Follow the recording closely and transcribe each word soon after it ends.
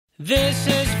This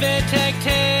is Vittek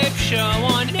Tape Show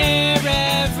on air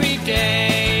every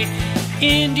day.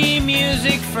 Indie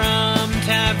music from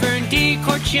Tavern di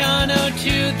Corciano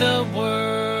to the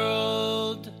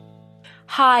world.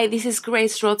 Hi, this is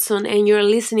Rodson and you're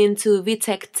listening to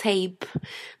Vittek Tape.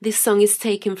 This song is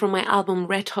taken from my album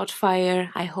Red Hot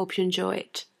Fire. I hope you enjoy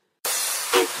it.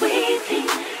 It's waiting,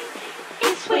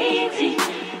 it's waiting.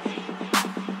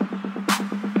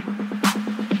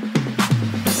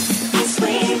 It's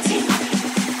waiting,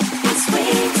 it's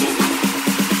waiting.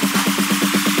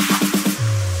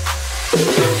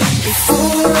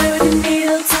 Before every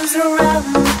needle turns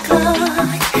around the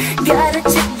clock, gotta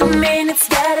check the minutes,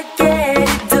 gotta get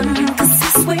it done, 'cause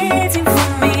he's waiting for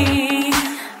me.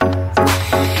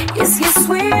 Yes, he's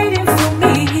waiting for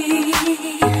me.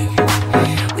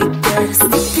 We gotta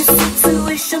stick this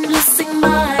situation, losing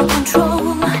my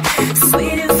control.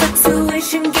 Sweet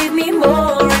infatuation gave me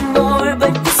more and more,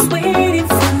 but he's waiting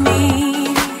for me.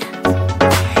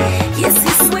 Yes,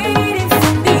 he's waiting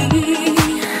for me.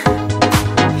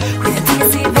 With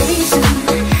anticipation,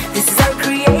 this is our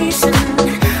creation.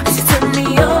 As you turn me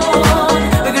on,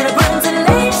 we're gonna burn the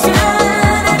nation,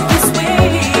 and he's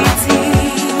waiting.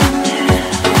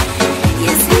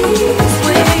 Yes, he's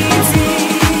waiting.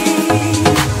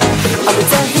 I will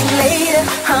tell him later,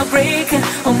 heartbreaker,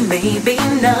 or maybe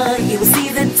not. He will see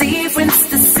the difference,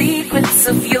 the secrets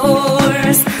of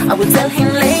yours. I will tell him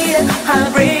later,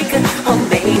 heartbreaker, or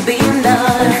maybe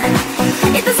not.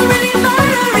 It doesn't really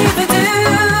matter if I do.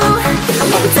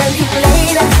 I will tell him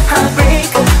later,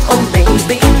 heartbreaker, or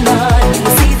maybe not. He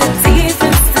will see the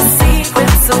difference, the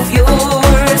secrets of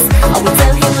yours. I will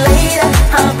tell him later,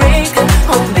 heartbreaker,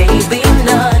 or maybe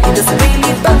not. It doesn't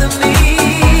really bother me,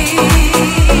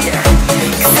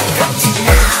 'cause I got you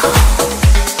now.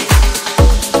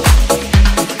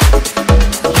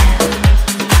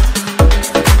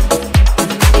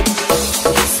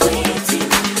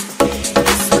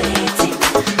 It's waiting,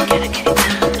 gotta get it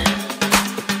done.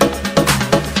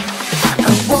 I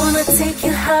wanna take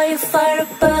you higher, far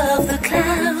above the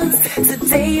clouds.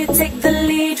 Today you take the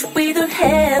lead, we don't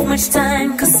have much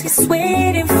time, 'cause he's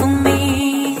waiting for me.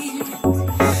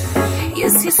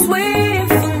 Yes, he's waiting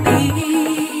for me.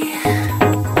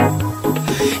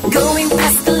 Going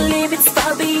past the limits,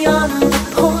 far beyond the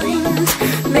point.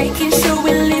 Making sure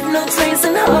we leave no trace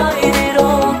and hide it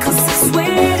all, 'cause he's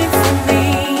waiting for me.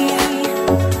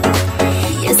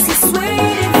 Yes, he's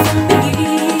waiting for me.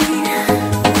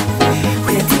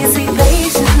 With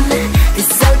anticipation, this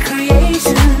is our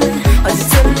creation. As you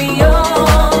turn me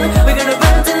on, we're gonna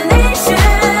burn the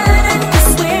nation, and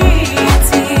he's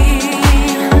waiting.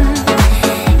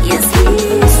 Yes,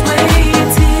 he's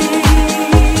waiting.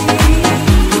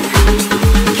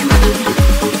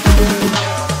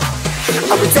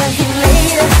 I will tell him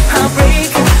later,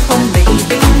 heartbreaker, or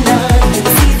maybe not. You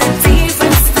will see the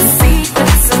difference, the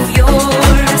secrets of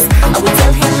yours. I will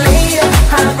tell him later,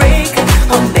 heartbreaker,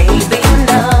 or maybe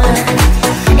not.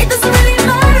 It doesn't really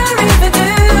matter if I do.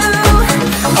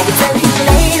 I will tell him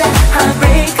later,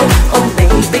 heartbreaker, or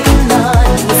maybe not.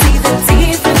 You will see the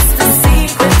difference, the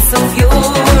secrets of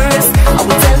yours. I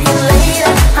will tell him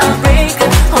later, heartbreaker,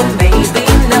 or maybe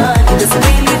not. It doesn't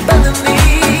really bother me,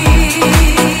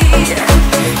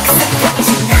 'cause I got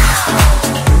you now.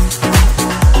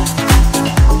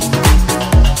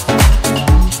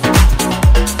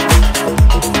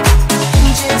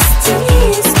 Just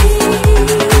tease me,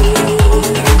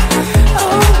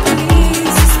 oh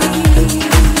please me.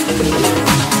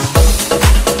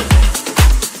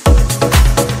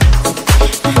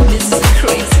 This is the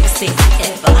craziest thing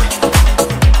ever.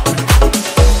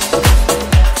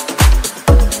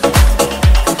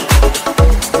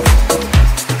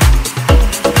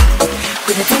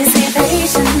 With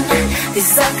anticipation, this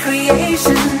is our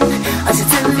creation. As you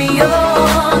turn me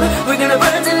on, we're gonna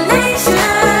burn the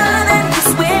nation, and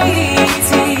he's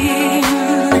waiting.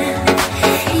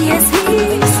 Yes,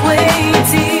 he's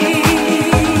waiting.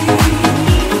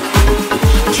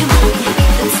 Come on,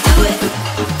 let's do it.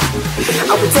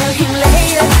 I will tell him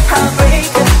later,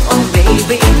 heartbreaker, or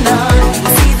maybe not.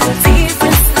 See the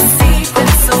difference, the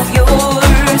secrets of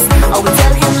yours. I will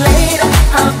tell him later,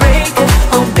 heartbreaker,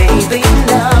 or maybe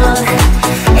not.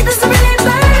 It doesn't really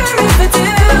matter if I do.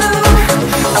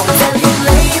 I will tell him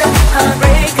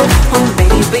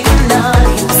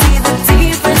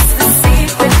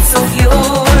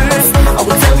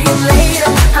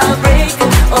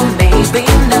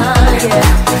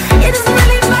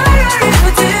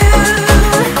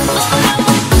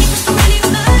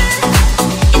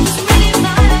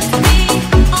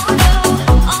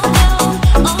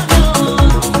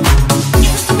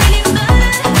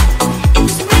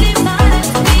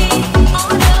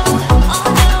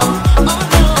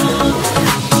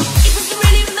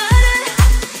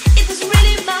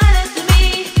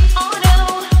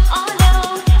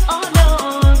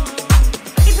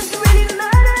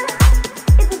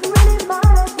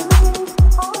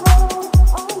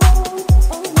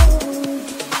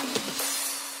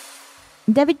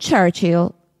David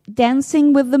Churchill,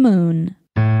 Dancing with the Moon.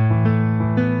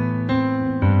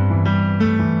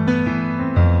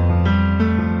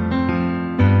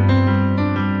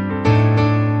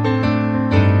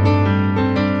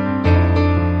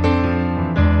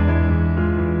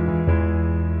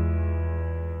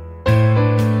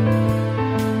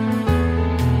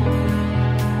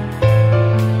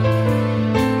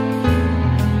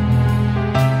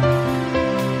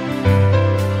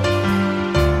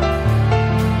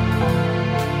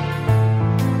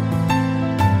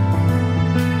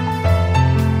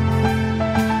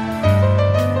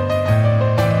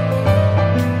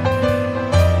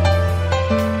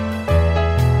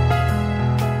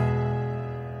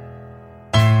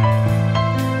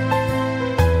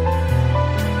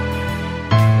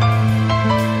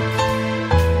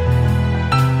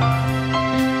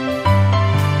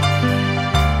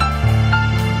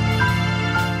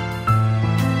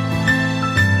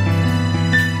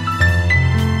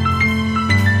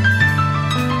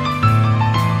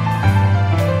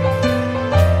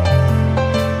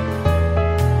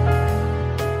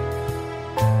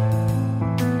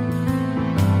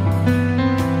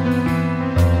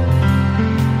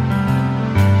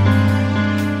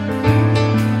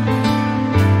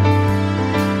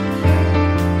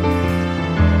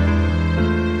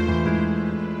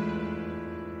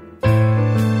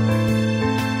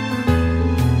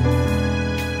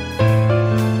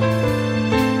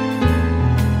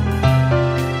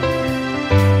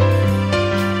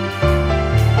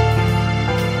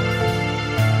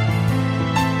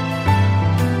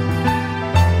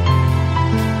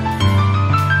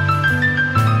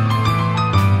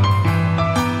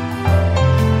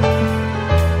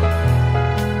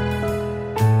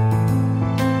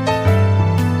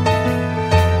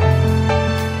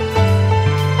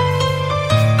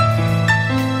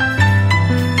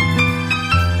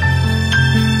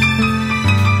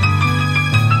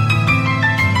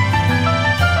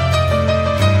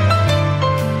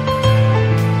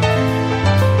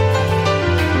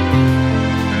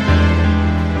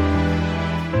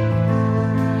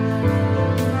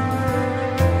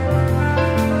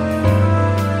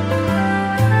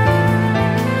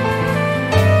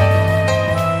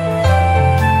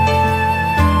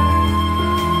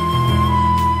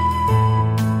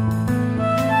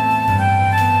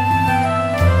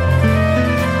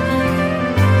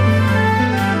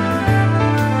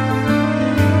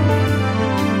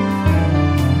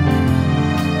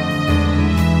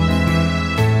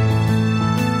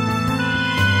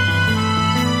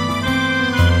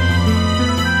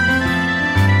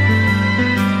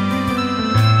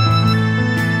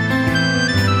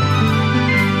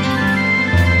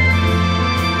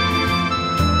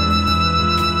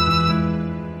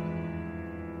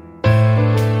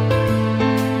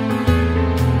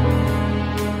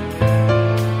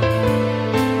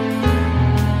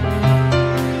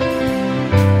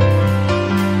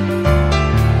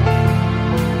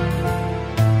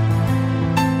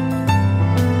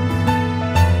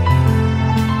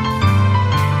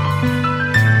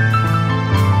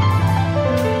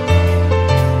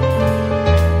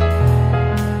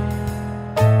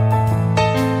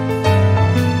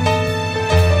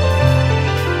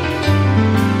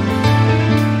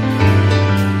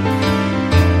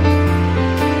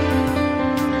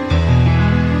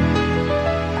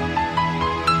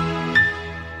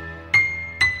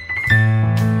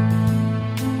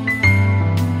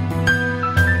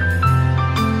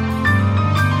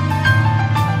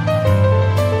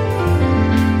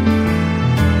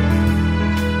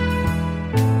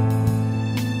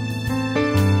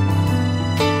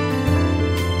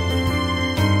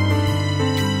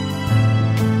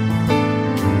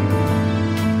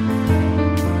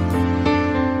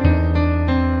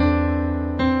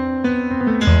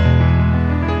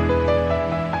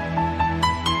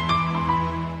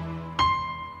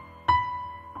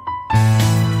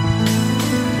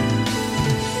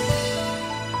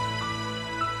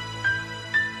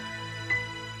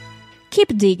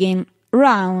 Keep Digging,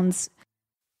 Rounds.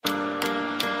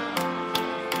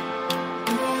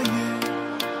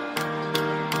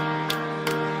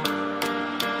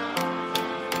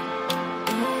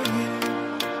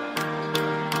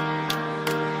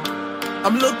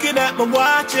 I'm looking at my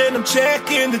watch and I'm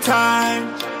checking the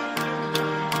time.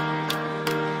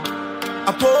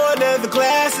 I pour another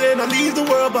glass and I leave the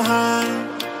world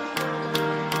behind.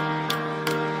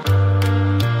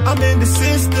 I'm in the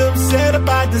system set up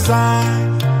by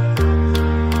design.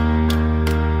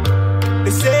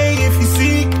 They say if you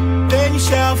seek, then you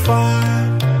shall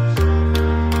find.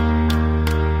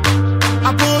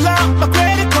 I pull out my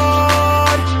credit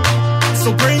card,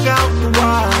 so bring out the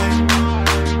wine.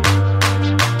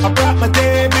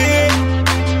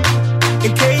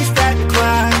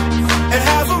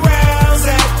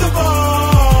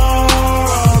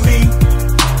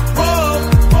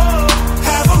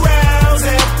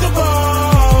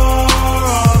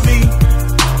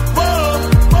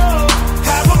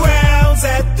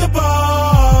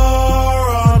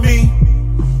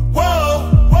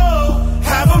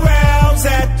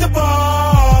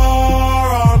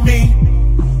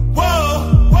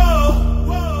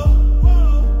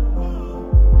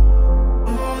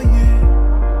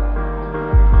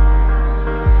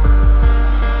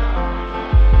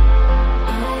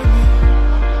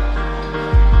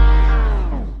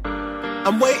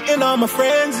 I'm waiting on my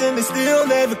friends and they still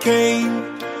never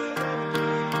came.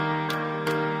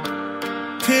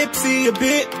 Tipsy a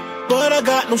bit, but I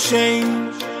got no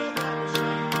shame.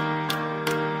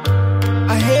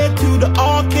 I head to the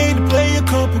arcade to play a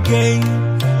couple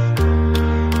games.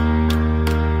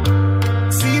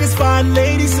 See this fine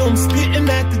lady, so I'm spitting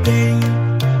at the dame.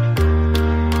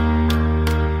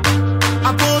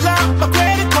 I pulled out my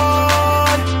credit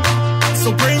card,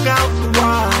 so bring out the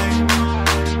wine.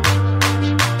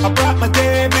 I brought my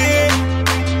debit,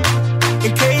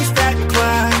 in case that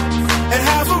declines. And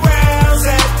half a rounds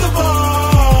at the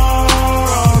bar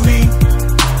on me.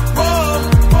 Whoa,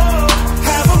 whoa,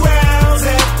 half a rounds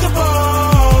at the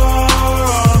bar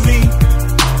on me.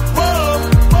 Whoa,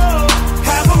 whoa,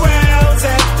 half a rounds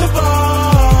at the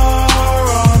bar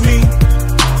on me.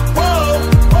 Whoa,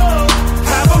 whoa,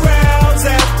 half a rounds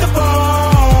at the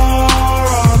bar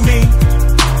on me.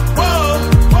 Whoa,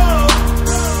 whoa.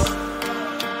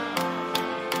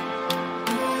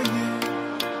 Oh, yeah.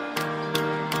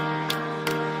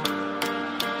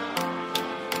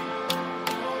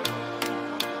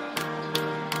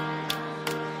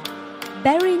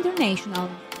 Very international.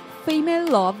 Female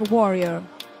love warrior.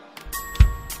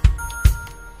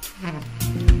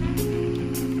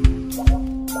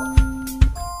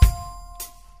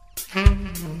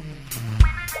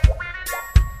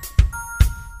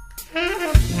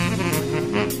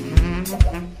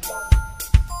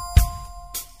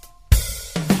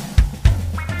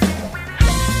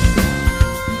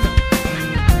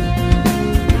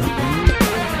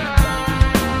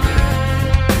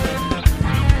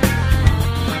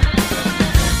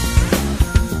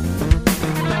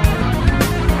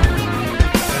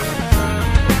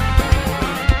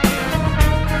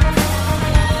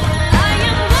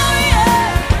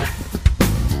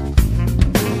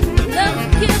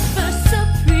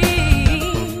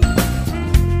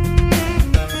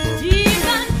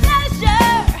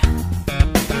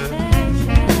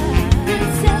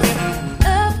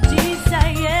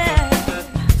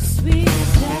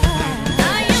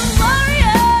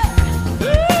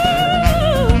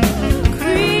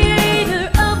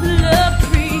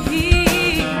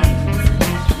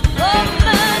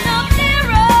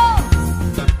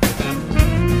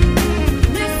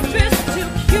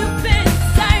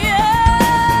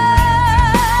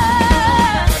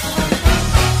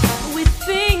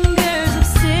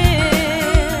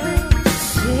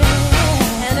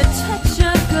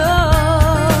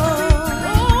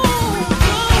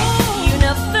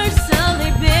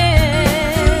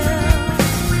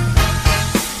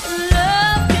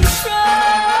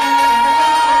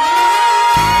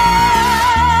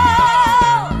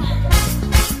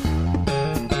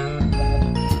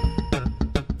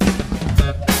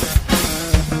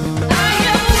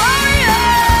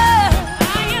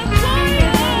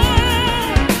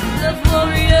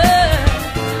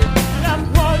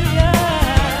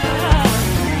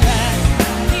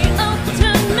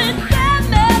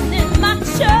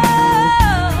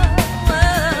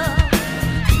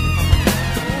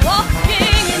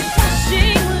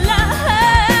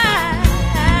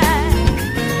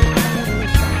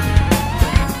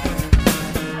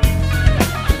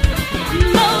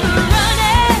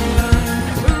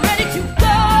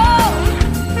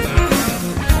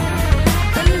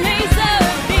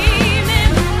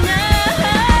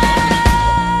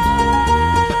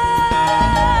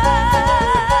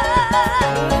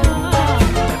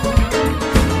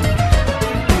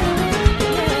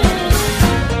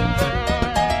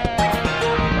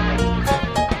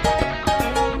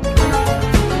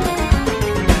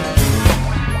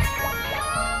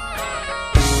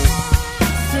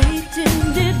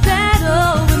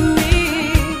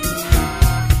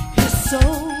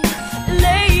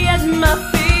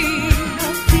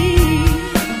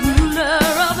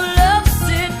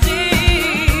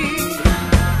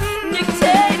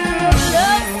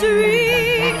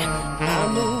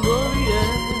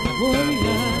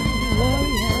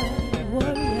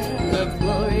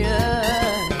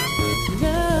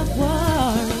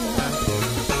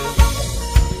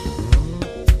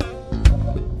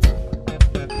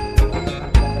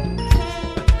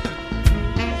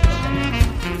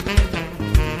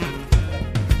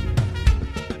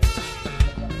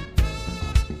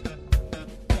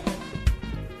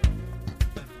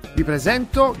 Vi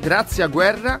presento Grazia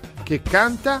Guerra che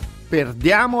canta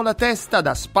Perdiamo la testa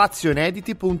da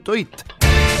spazioinediti.it.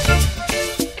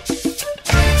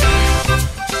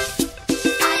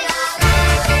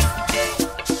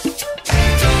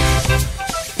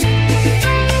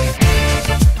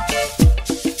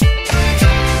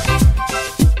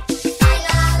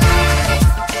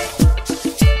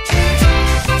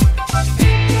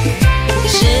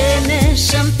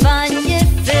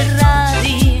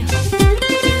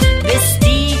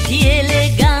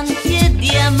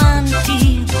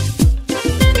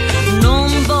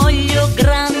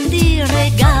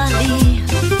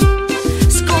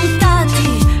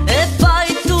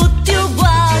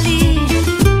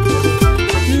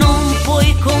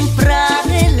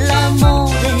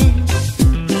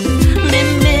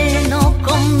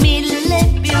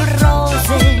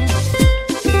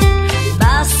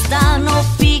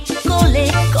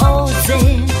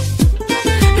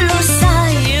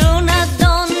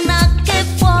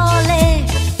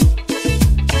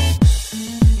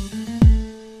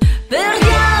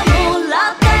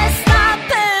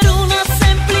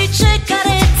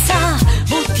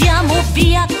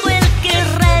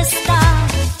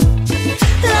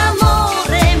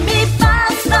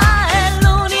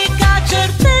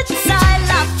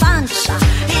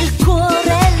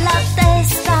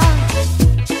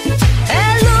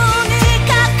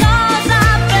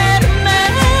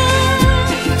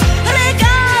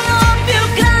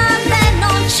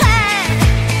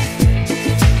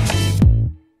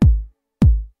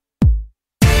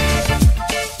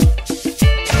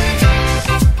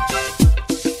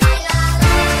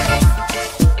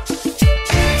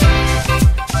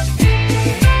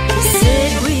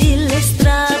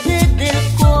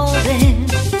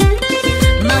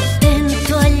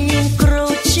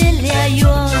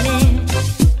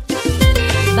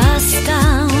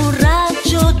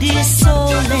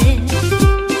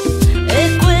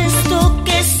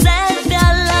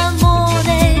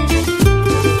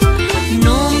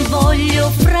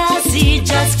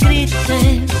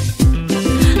 notte.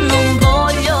 Non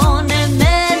voglio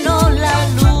nemmeno la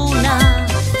luna,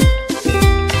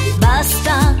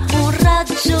 basta un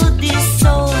raggio di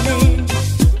sole.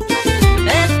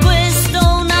 È questo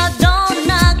una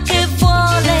donna che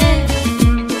vuole.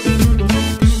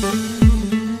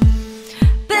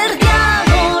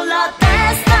 Perdiamo la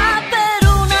testa per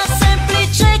una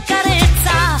semplice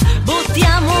carezza,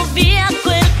 buttiamo via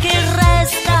quel che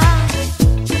resta.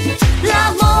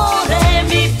 L'amore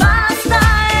mi basta,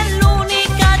 è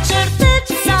l'unica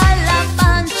certezza, la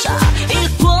pancia, il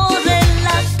cuore e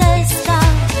la testa.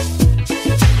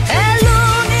 È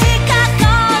l'unica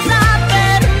cosa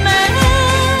per me,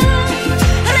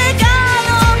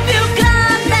 regalo più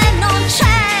grande non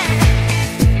c'è.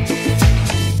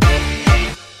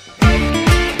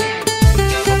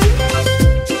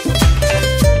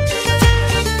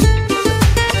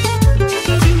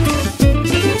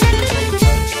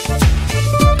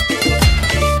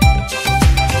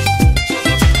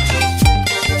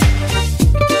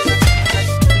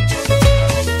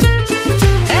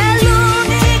 È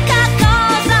l'unica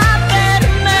cosa per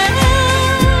me,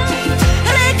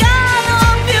 regalo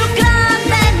più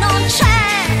grande non c'è.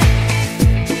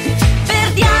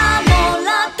 Perdiamo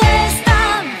la testa.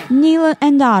 Neil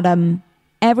and Adam,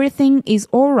 Everything is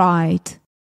Alright.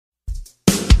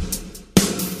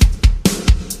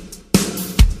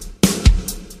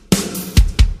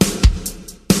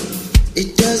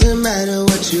 It doesn't matter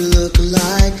what you look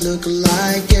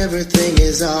like, everything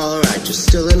is alright. You're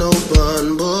still an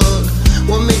open book.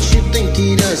 What makes you think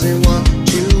he doesn't want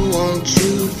you,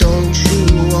 don't you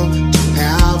want to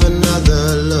have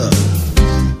another look?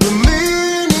 The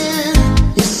minute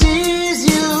he sees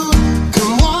you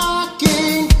come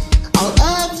walking out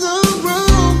of the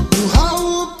room, you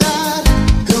hope that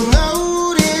he'll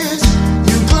notice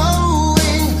you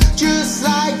glowing just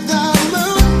like the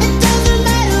moon. It doesn't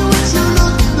matter what you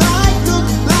look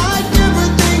like,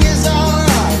 everything is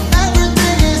alright,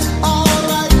 everything is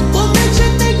alright. What makes you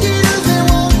think he doesn't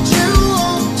want you,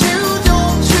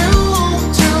 don't you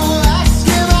want to ask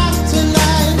him out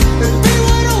tonight? If he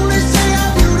would only say how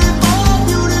beautiful,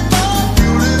 beautiful,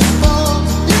 beautiful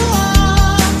you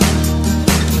are.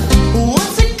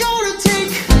 What's it gonna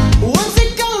take, what's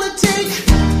it gonna take,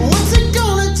 what's it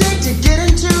gonna take to get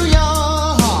into your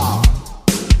heart?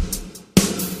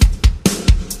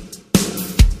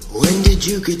 When did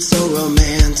you get so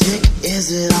romantic?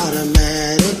 Is it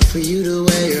automatic for you to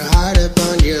wear your heart up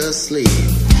on your sleeve?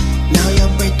 Now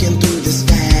you're breaking through the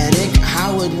static.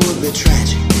 How it would be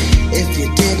tragic if you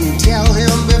didn't tell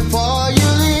him before you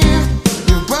leave.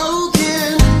 You're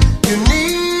broken, you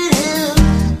need him.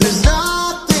 There's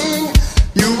nothing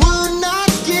you would not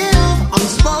give.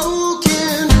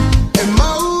 Unspoken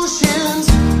emotions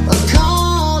are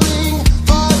calling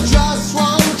for just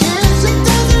one kiss. It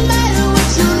doesn't matter what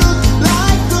you look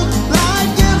like,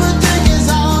 everything is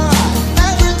alright,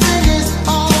 everything is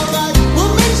alright.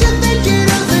 What makes you think he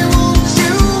doesn't want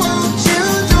you,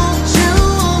 don't you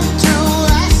want to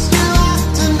ask you out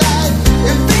tonight?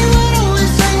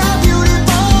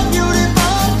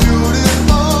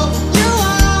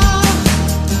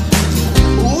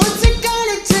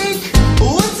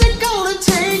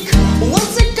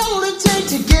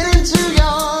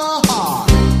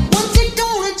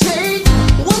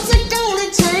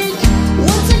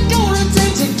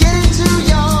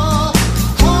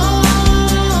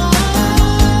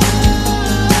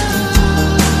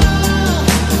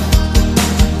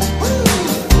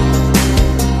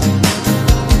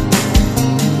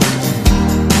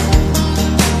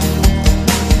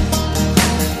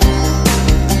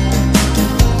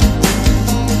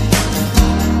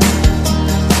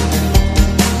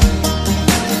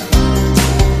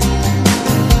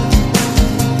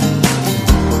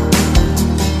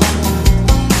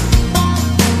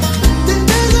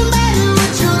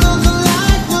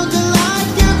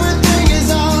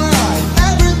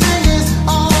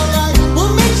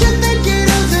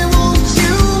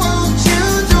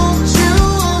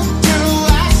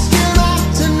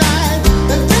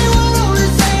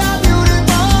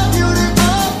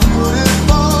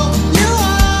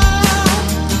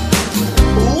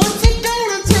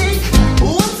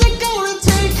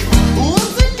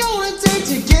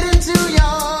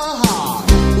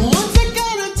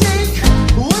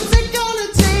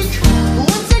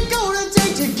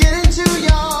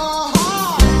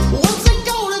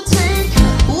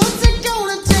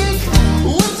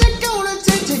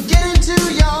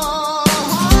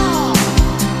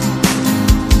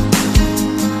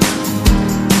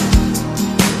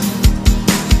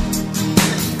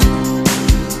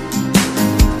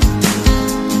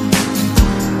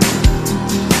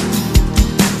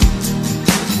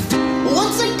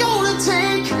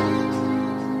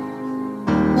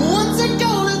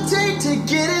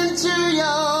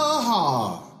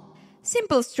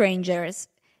 Simple Strangers,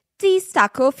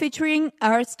 D-Stacco featuring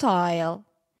Her Style.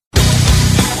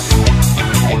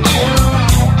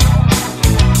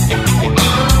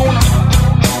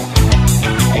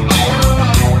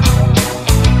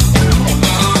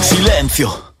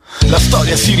 Silenzio. La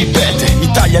storia si ripete,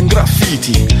 Italian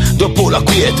graffiti. Dopo la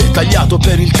quiete, tagliato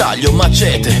per il taglio,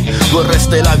 macete.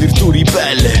 Vorreste la virtù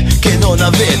ribelle che non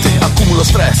avete. Accumulo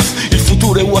stress, il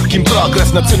futuro è work in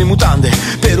progress. Nazioni mutande,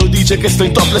 però dice che sto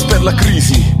in topless per la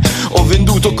crisi. Ho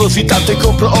venduto così tanto e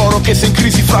compro oro che se in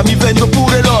crisi fra mi vendo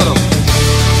pure l'oro.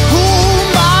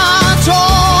 Un bacio,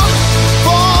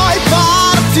 poi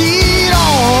partirò.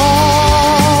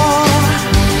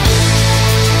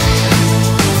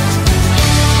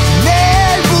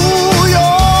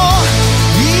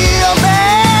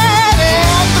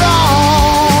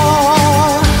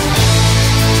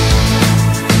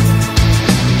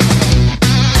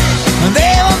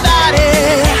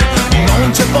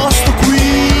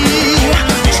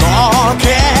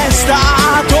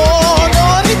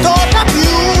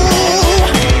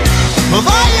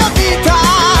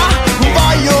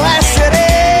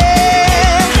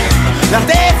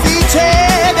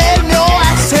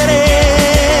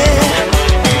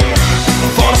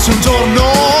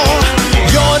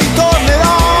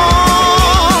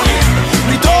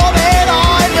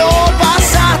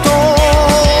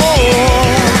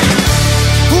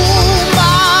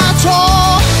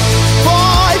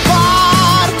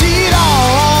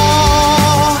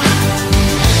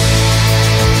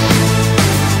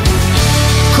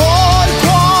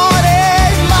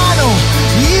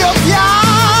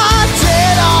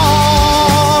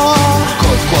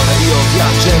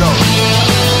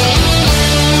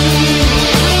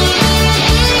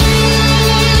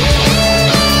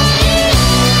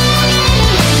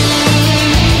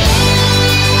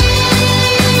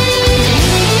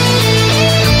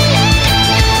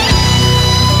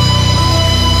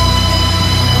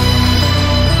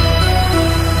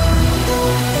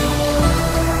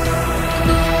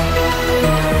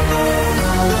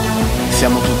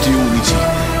 Siamo tutti unici,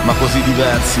 ma così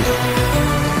diversi.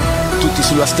 Tutti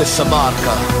sulla stessa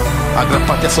barca,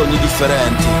 aggrappati a sogni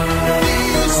differenti.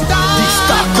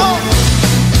 D-Stacco.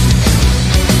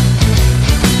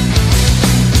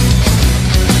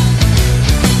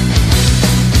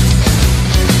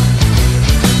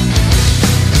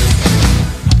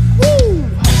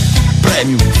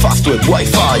 Premium, fast web,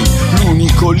 wifi.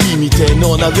 L'unico limite è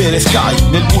non avere Sky.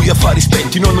 Nel buio affari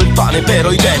spenti, non ho il pane però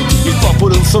i denti. Il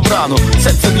popolo è un sovrano,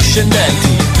 senza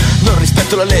discendenti. Non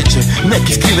rispetto la legge, né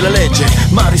chi scrive la legge,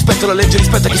 ma rispetto la legge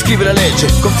rispetto a chi scrive la legge.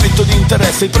 Conflitto di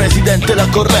interesse, il presidente la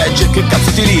corregge. Che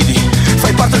cazzo ti ridi?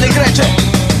 Fai parte del gregge.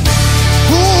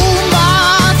 Un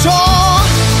bacio,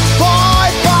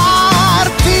 poi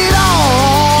partirò.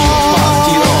 Io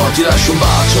partirò, ti lascio un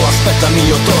bacio, aspettami,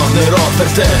 io tornerò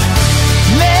per te.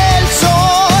 Nel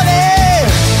sole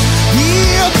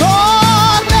io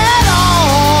tornerò.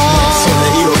 Nel sole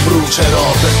io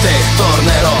brucerò, per te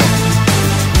tornerò.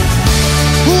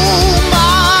 Un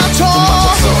bacio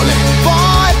al sole,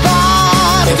 poi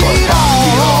partirò.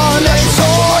 Nel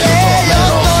sole io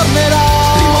tornerò.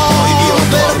 Prima o poi io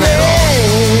tornerò.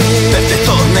 Per te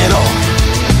tornerò.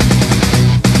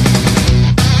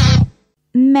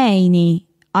 Maini,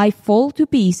 I Fall to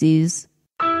Pieces.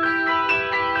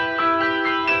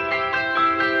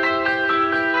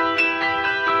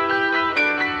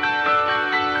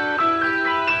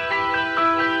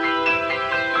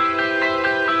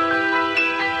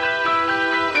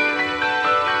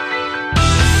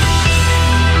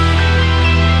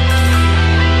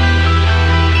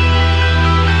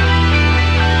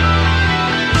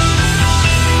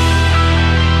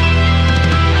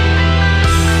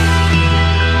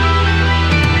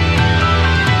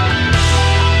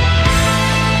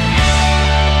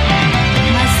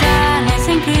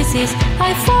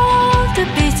 I fall to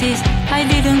pieces, I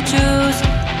didn't choose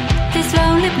this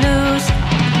lonely blues.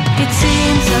 It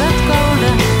seems a lot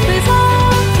colder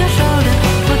without your shoulder.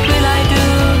 What will I do?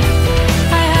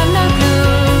 I have no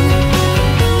clue.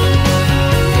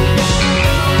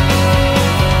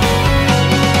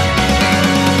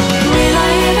 Will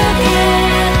I ever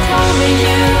get over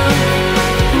you?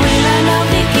 Will I not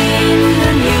begin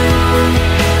anew?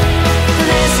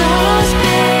 There's a hollow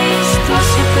space,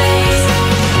 close your place.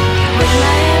 Will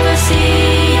I ever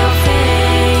see your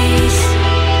face?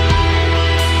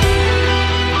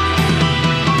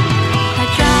 I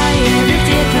try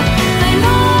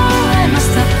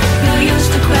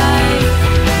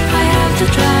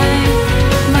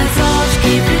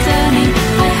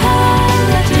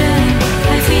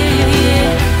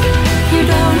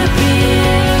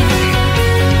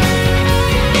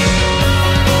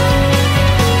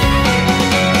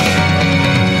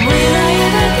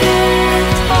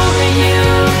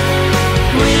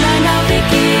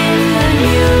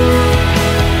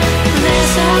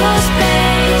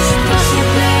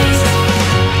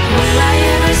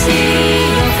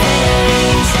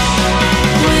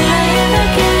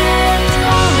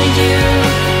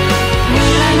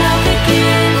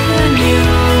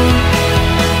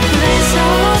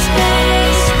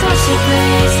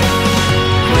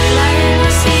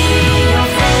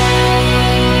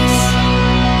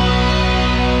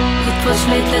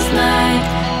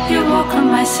side, you walk on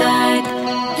my side.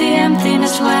 The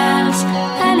emptiness wells,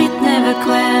 and it never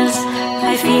quells.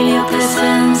 I feel your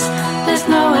presence, there's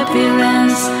no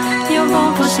appearance. Your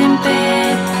warmth was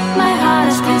impaired, my heart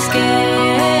has been scared.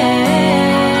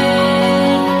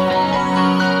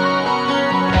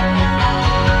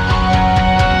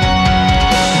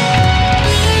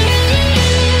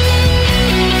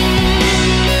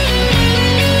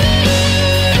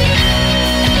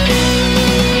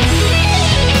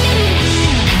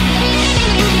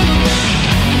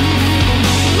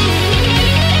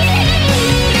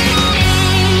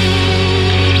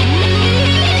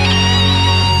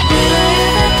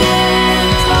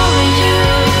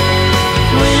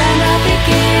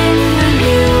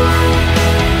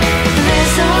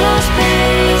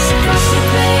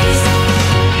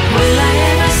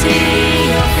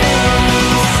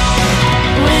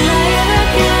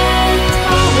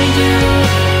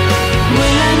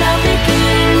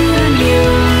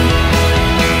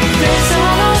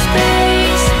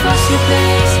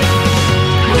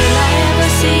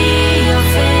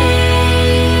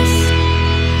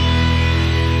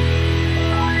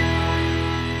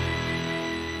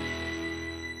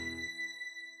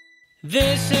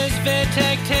 This is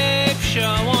Vittek Tape Show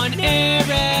on air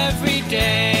every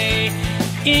day.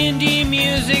 Indie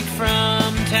music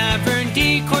from Tavern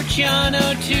di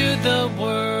Corciano to the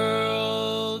world.